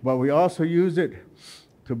 But we also use it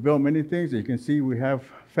to build many things. You can see we have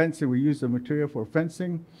fencing. We use the material for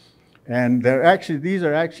fencing. And these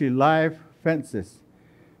are actually live fences,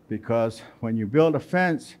 because when you build a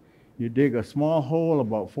fence, you dig a small hole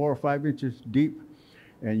about 4 or 5 inches deep,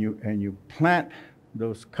 and you plant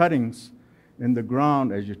those cuttings in the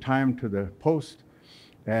ground as you tie them to the post,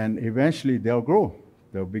 and eventually they'll grow.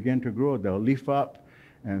 They'll begin to grow. They'll leaf up,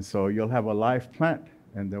 and so you'll have a live plant.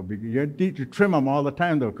 And you need to trim them all the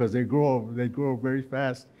time though, because they grow very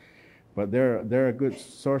fast. But they're a good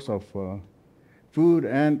source of food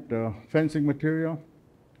and fencing material.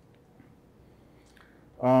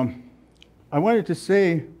 I wanted to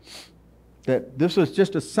say that this was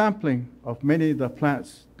just a sampling of many of the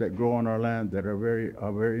plants that grow on our land that are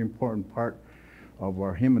a very important part of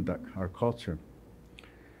our Himmaduck, our culture.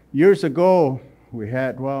 Years ago, we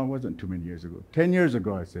had, well, it wasn't too many years ago, 10 years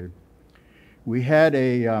ago, I say, we had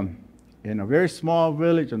in a very small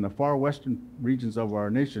village in the far western regions of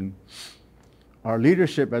our nation, our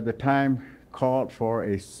leadership at the time called for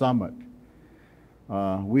a summit.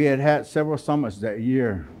 We had several summits that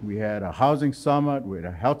year. We had a housing summit, we had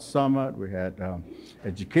a health summit, we had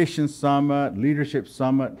education summit, leadership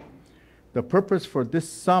summit. The purpose for this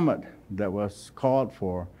summit that was called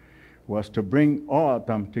for was to bring all of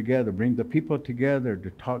them together, bring the people together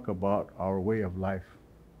to talk about our way of life,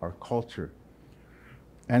 our culture.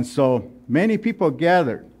 And so many people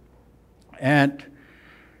gathered, and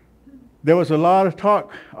there was a lot of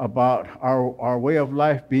talk about our way of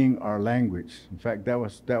life being our language. In fact, that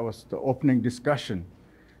was the opening discussion,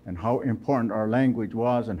 and how important our language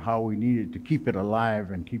was and how we needed to keep it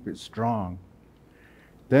alive and keep it strong.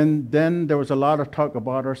 Then there was a lot of talk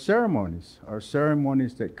about our ceremonies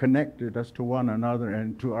that connected us to one another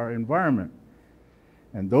and to our environment.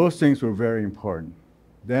 And those things were very important.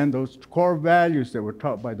 Then those core values that were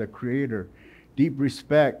taught by the Creator, deep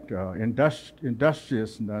respect,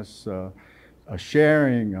 industriousness,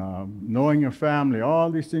 sharing, knowing your family, all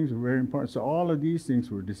these things were very important. So all of these things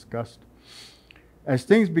were discussed. As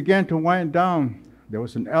things began to wind down, there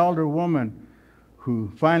was an elder woman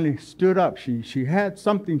who finally stood up. She had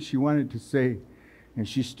something she wanted to say, and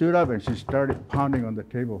she stood up and she started pounding on the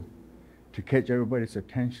table to catch everybody's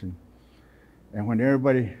attention. And when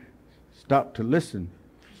everybody stopped to listen,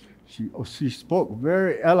 she spoke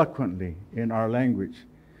very eloquently in our language.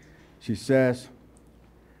 She says,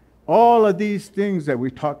 all of these things that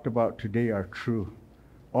we talked about today are true.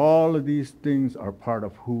 All of these things are part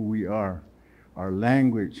of who we are. Our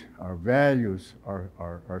language, our values,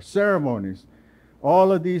 our ceremonies,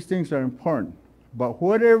 all of these things are important. But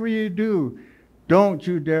whatever you do, don't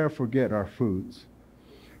you dare forget our foods.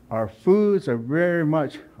 Our foods are very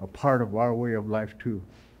much a part of our way of life too.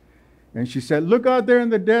 And she said, look out there in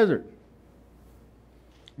the desert.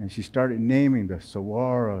 And she started naming the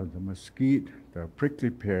saguaro, the mesquite, the prickly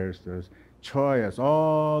pears, the choyas,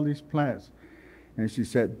 all these plants. And she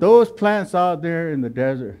said, those plants out there in the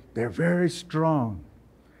desert, they're very strong.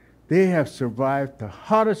 They have survived the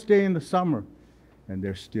hottest day in the summer, and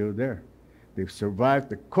they're still there. They've survived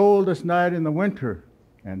the coldest night in the winter,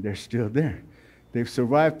 and they're still there. They've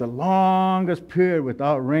survived the longest period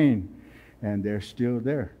without rain, and they're still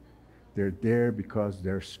there. They're there because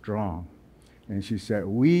they're strong. And she said,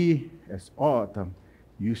 we, as all of them,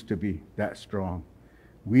 used to be that strong.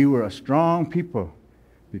 We were a strong people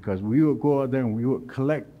because we would go out there and we would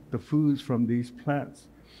collect the foods from these plants.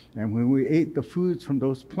 And when we ate the foods from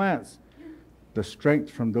those plants, the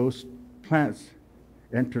strength from those plants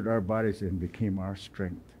entered our bodies and became our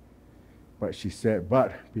strength. But she said,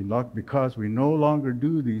 but because we no longer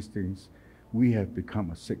do these things, we have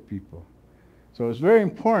become a sick people. So it's very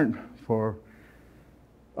important for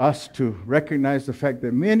us to recognize the fact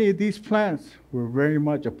that many of these plants were very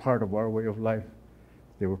much a part of our way of life.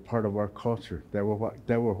 They were part of our culture. They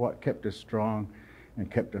were what kept us strong and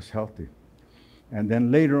kept us healthy. And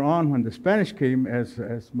then later on, when the Spanish came, as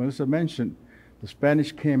Melissa mentioned, the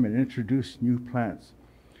Spanish came and introduced new plants,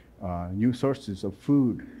 new sources of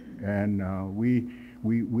food. And we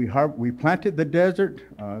We planted the desert.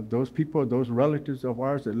 Those people, those relatives of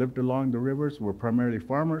ours that lived along the rivers were primarily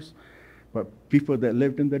farmers, but people that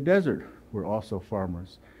lived in the desert were also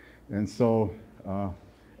farmers. And so,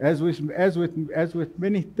 as with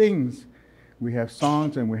many things, we have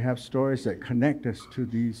songs and we have stories that connect us to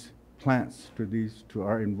these plants, to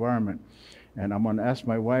our environment. And I'm going to ask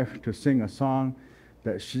my wife to sing a song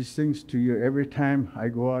that she sings to you every time I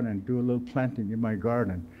go out and do a little planting in my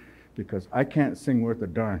garden, because I can't sing worth a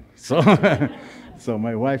darn. So, so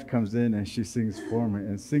my wife comes in and she sings for me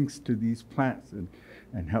and sings to these plants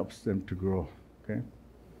and helps them to grow. Okay?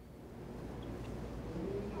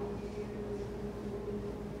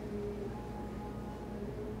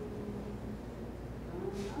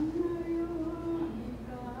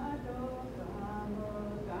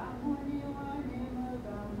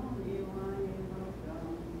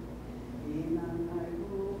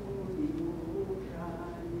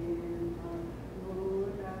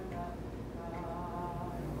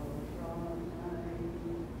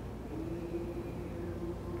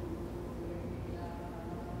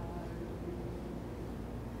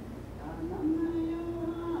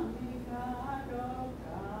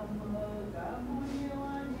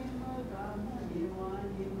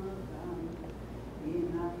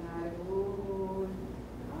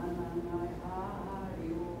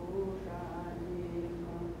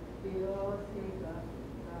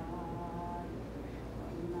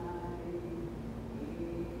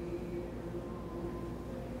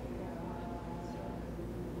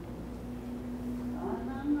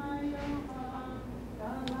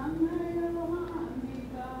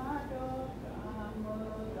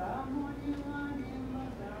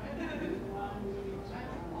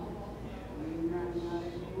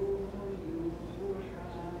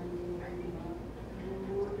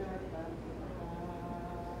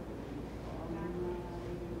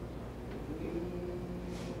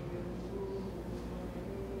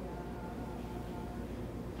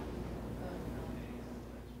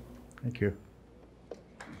 Thank you.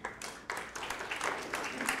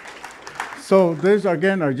 So these,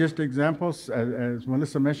 again, are just examples, as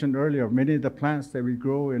Melissa mentioned earlier, of many of the plants that we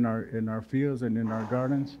grow in our fields and in our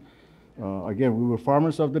gardens. Again, we were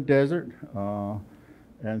farmers of the desert,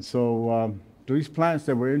 and so these plants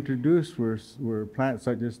that were introduced were plants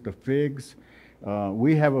such as the figs.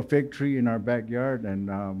 We have a fig tree in our backyard, and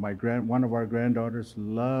one of our granddaughters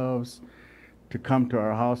loves to come to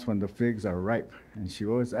our house when the figs are ripe, and she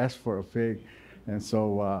always asks for a fig. And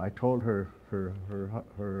so I told her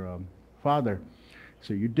father,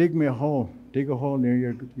 so you dig a hole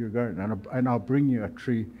near your garden, and I'll bring you a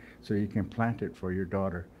tree so you can plant it for your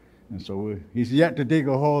daughter. And so he's yet to dig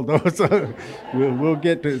a hole though, so we'll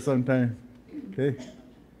get to it sometime. Okay.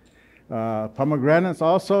 Pomegranates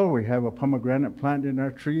also, we have a pomegranate plant in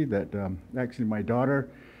our tree that actually my daughter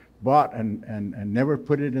bought and never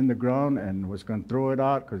put it in the ground and was going to throw it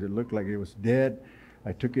out because it looked like it was dead.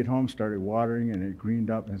 I took it home, started watering, and it greened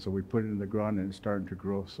up, and so we put it in the ground and it's starting to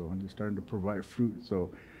grow, and it's starting to provide fruit. So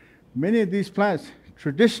many of these plants,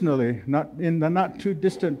 traditionally, in the not too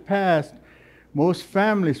distant past, most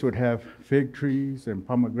families would have fig trees and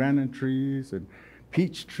pomegranate trees and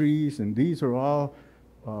peach trees, and these are all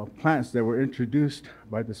plants that were introduced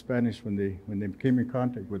by the Spanish when they came in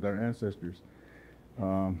contact with our ancestors.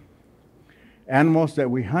 Animals that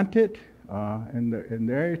we hunted in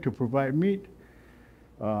the area to provide meat.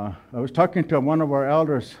 I was talking to one of our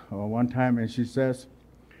elders one time, and she says,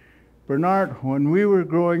 Bernard, when we were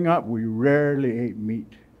growing up, we rarely ate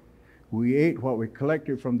meat. We ate what we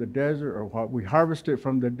collected from the desert, or what we harvested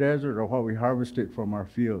from the desert, or what we harvested from our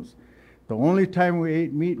fields. The only time we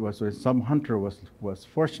ate meat was when some hunter was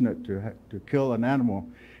fortunate to kill an animal,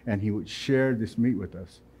 and he would share this meat with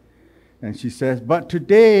us. And she says, but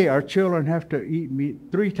today our children have to eat meat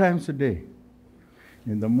 3 times a day.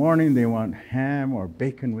 In the morning they want ham or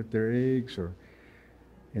bacon with their eggs, or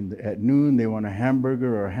at noon they want a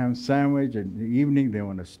hamburger or a ham sandwich, and in the evening they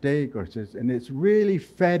want a steak, and it's really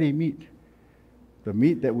fatty meat. The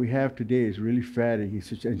meat that we have today is really fatty.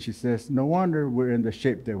 And she says, no wonder we're in the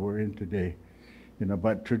shape that we're in today.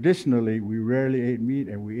 But traditionally we rarely ate meat,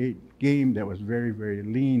 and we ate game that was very, very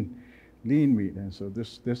lean meat. And so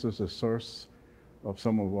this is a source of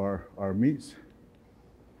some of our meats.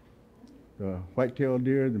 The white-tailed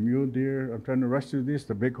deer, the mule deer, I'm trying to rush through this,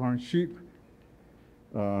 the bighorn sheep.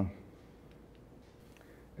 And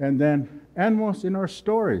then animals in our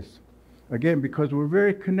stories. Again, because we're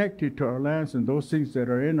very connected to our lands and those things that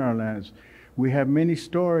are in our lands, we have many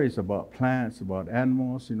stories about plants, about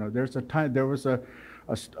animals. There was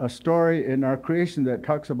a story in our creation that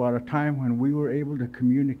talks about a time when we were able to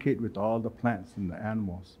communicate with all the plants and the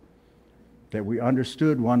animals. that we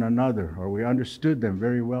understood one another, or we understood them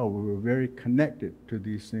very well. We were very connected to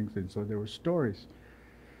these things, and so there were stories.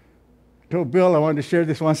 I told Bill I wanted to share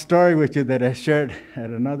this one story with you that I shared at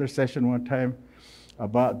another session one time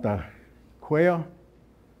about the quail,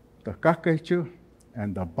 the kakachu,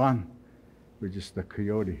 and the ban, which is the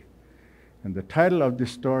coyote. And the title of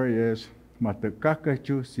this story is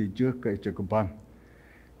Matukakachu si Jukachakuban,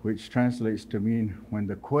 which translates to mean when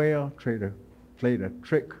the quail played a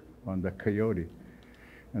trick on the coyote.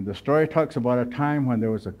 And the story talks about a time when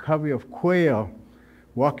there was a covey of quail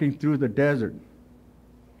walking through the desert.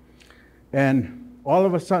 And all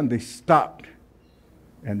of a sudden they stopped,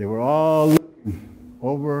 and they were all looking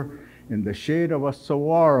over in the shade of a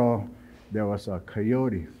saguaro. There was a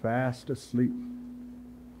coyote fast asleep.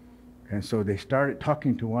 And so they started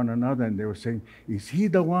talking to one another, and they were saying, is he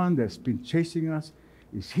the one that's been chasing us?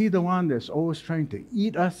 Is he the one that's always trying to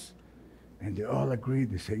eat us? And they all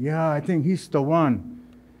agreed. They said, yeah, I think he's the one.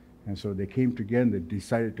 And so they came together and they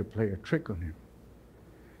decided to play a trick on him.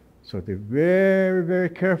 So they very, very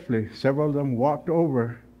carefully, several of them walked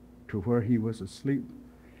over to where he was asleep,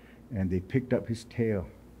 and they picked up his tail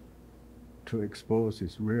to expose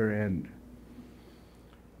his rear end.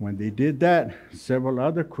 When they did that, several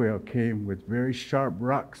other quail came with very sharp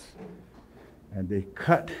rocks, and they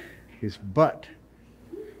cut his butt,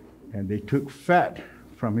 and they took fat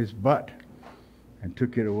from his butt and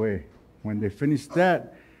took it away. When they finished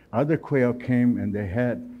that, other quail came and they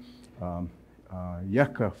had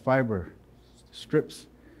yucca fiber strips,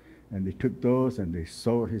 and they took those and they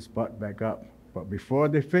sewed his butt back up. But before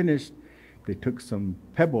they finished, they took some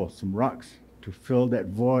pebbles, some rocks, to fill that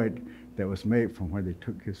void that was made from where they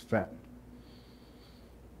took his fat.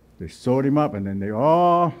 They sewed him up, and then they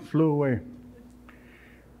all flew away.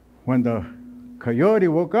 When the coyote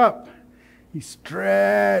woke up, he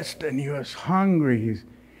stretched and he was hungry.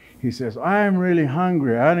 He says, I'm really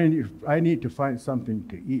hungry. I need to find something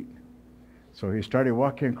to eat. So he started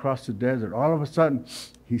walking across the desert. All of a sudden,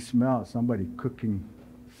 he smelled somebody cooking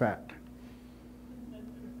fat.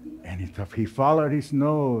 And he followed his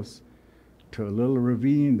nose to a little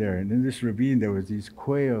ravine there. And in this ravine, there was these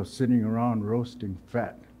quail sitting around roasting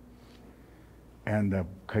fat. And the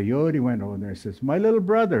coyote went over there and says, my little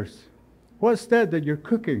brothers, what's that you're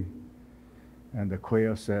cooking? And the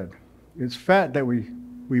quail said, it's fat that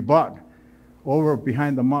we bought over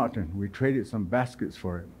behind the mountain. We traded some baskets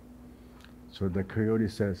for it. So the coyote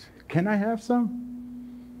says, can I have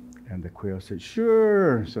some? And the quail said,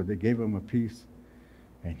 sure. So they gave him a piece,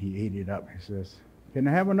 and he ate it up. He says, can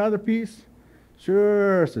I have another piece?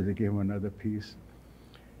 Sure. So they gave him another piece.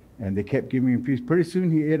 And they kept giving him a piece. Pretty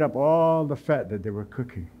soon he ate up all the fat that they were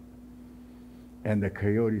cooking. And the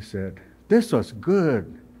coyote said, this was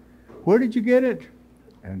good. Where did you get it?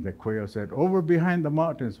 And the quail said, over behind the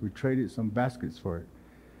mountains, we traded some baskets for it.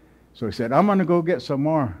 So he said, I'm going to go get some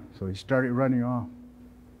more. So he started running off.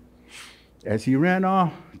 As he ran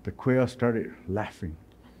off, the quail started laughing.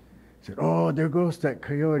 He said, oh, there goes that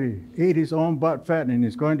coyote. Ate his own butt fat, and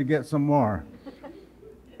he's going to get some more.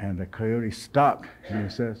 And the coyote stopped, and he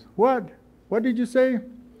says, what? What did you say?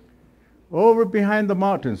 Over behind the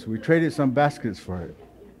mountains, we traded some baskets for it.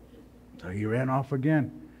 So he ran off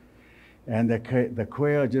again. And the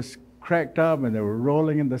quail just cracked up, and they were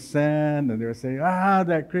rolling in the sand, and they were saying,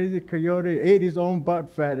 that crazy coyote ate his own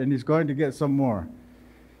butt fat, and he's going to get some more.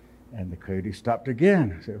 And the coyote stopped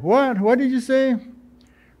again. He said, what? What did you say?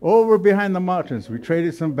 Over behind the mountains, we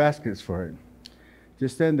traded some baskets for it.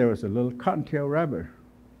 Just then, there was a little cottontail rabbit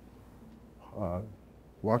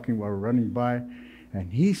walking while running by,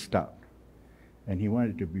 and he stopped, and he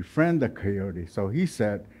wanted to befriend the coyote. So he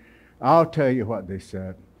said, I'll tell you what they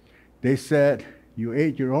said. They said, you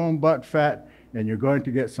ate your own butt fat, and you're going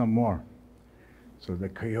to get some more. So the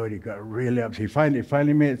coyote got really upset. He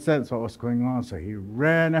finally made sense what was going on. So he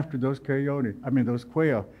ran after those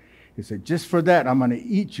quail. He said, just for that, I'm going to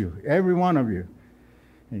eat you, every one of you.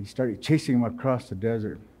 And he started chasing them across the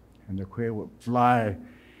desert. And the quail would fly,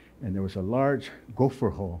 and there was a large gopher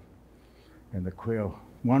hole. And the quail,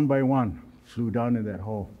 one by one, flew down in that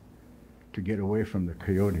hole to get away from the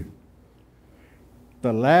coyote.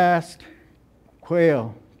 The last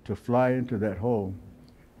quail to fly into that hole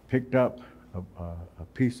picked up a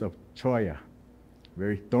piece of cholla,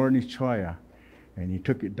 very thorny cholla, and he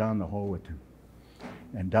took it down the hole with him.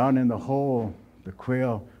 And down in the hole, the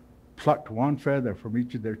quail plucked one feather from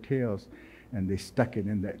each of their tails, and they stuck it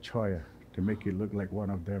in that cholla to make it look like one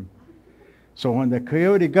of them. So when the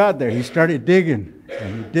coyote got there, he started digging,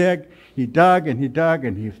 and he dug, and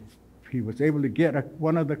he was able to get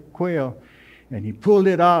one of the quail, and he pulled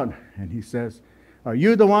it out, and he says, "Are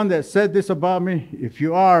you the one that said this about me? If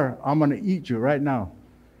you are, I'm going to eat you right now."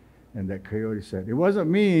 And that coyote said, "It wasn't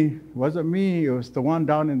me. It wasn't me. It was the one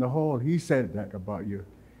down in the hole. He said that about you."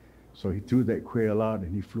 So he threw that quail out,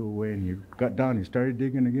 and he flew away, and he got down. He started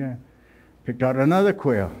digging again. Picked out another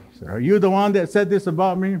quail. Said, "Are you the one that said this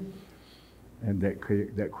about me?" And that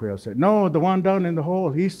quail said, "No, the one down in the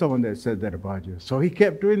hole, he's the one that said that about you." So he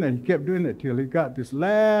kept doing that. He kept doing that till he got this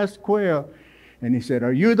last quail. And he said,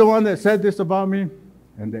 "Are you the one that said this about me?"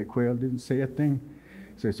 And that quail didn't say a thing.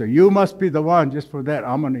 He said, "So you must be the one. Just for that,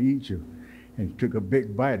 I'm going to eat you." And he took a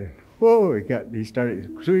big bite. And whoa, he started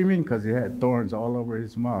screaming because he had thorns all over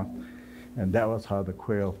his mouth. And that was how the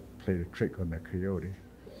quail played a trick on the coyote.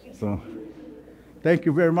 So thank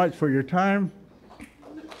you very much for your time.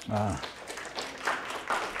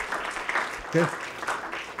 Okay.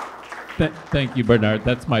 Thank you, Bernard.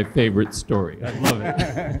 That's my favorite story. I love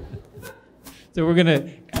it. So we're going to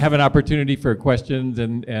have an opportunity for questions,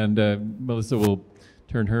 and Melissa will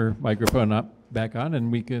turn her microphone back on,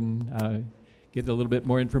 and we can get a little bit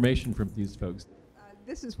more information from these folks.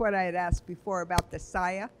 This is what I had asked before about the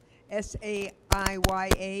saya,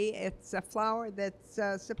 S-A-I-Y-A. It's a flower that's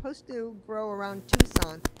supposed to grow around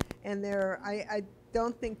Tucson, and I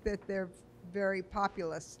don't think that they're very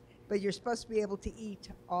populous, but you're supposed to be able to eat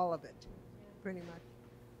all of it, pretty much.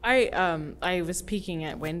 I was peeking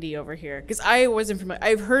at Wendy over here because I wasn't familiar.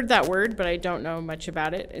 I've heard that word, but I don't know much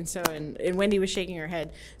about it. And so, and Wendy was shaking her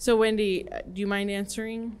head. So Wendy, do you mind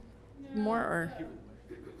answering more or?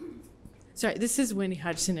 Sorry, this is Wendy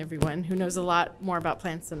Hodgson, everyone, who knows a lot more about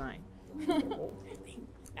plants than I.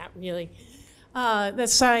 Not really.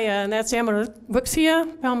 That's saya, and that's Amaryllis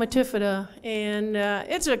palmatifida, and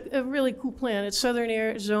it's a really cool plant. It's southern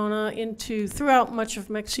Arizona throughout much of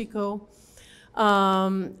Mexico.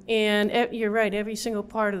 And you're right, every single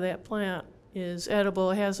part of that plant is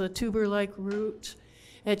edible. It has a tuber-like root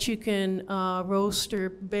that you can roast or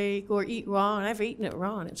bake or eat raw, and I've eaten it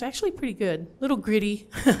raw, and it's actually pretty good. A little gritty,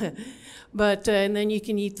 but and then you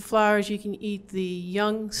can eat the flowers, you can eat the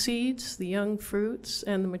young seeds, the young fruits,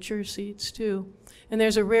 and the mature seeds too. And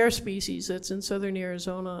there's a rare species that's in southern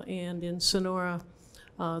Arizona and in Sonora.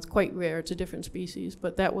 It's quite rare, it's a different species,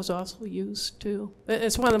 but that was also used too.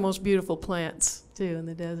 It's one of the most beautiful plants too in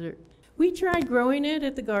the desert. We tried growing it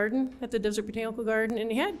at the garden, at the Desert Botanical Garden,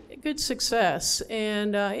 and had good success.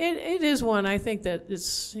 And it is one I think that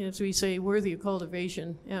is, as we say, worthy of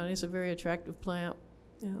cultivation. Yeah, it's a very attractive plant.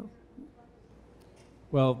 Yeah.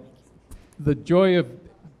 Well, the joy of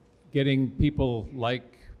getting people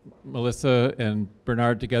like Melissa and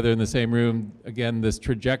Bernard together in the same room, again, this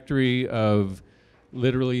trajectory of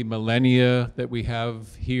literally millennia that we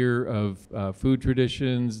have here of food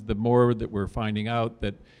traditions, the more that we're finding out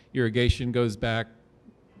that irrigation goes back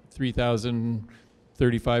 3,000,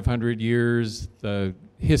 3,500 years, the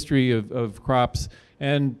history of crops,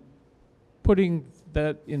 and putting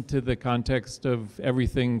that into the context of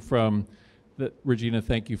everything from Regina,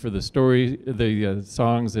 thank you for the story, the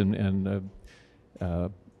songs and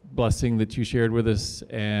blessing that you shared with us,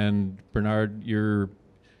 and Bernard, your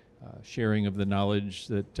sharing of the knowledge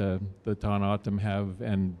that the Tohono have,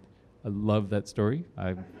 and I love that story.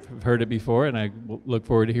 I've heard it before, and I look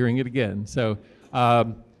forward to hearing it again. So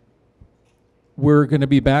we're going to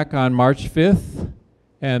be back on March 5th,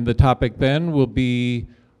 and the topic then will be,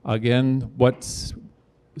 again, what's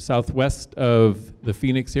southwest of the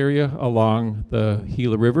Phoenix area along the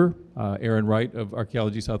Gila River. Aaron Wright of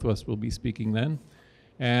Archaeology Southwest will be speaking then.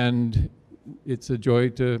 And it's a joy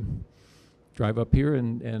to drive up here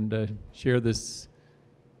and share these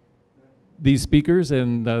speakers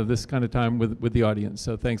and this kind of time with the audience.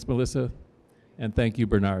 So thanks, Melissa, and thank you,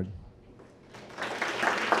 Bernard.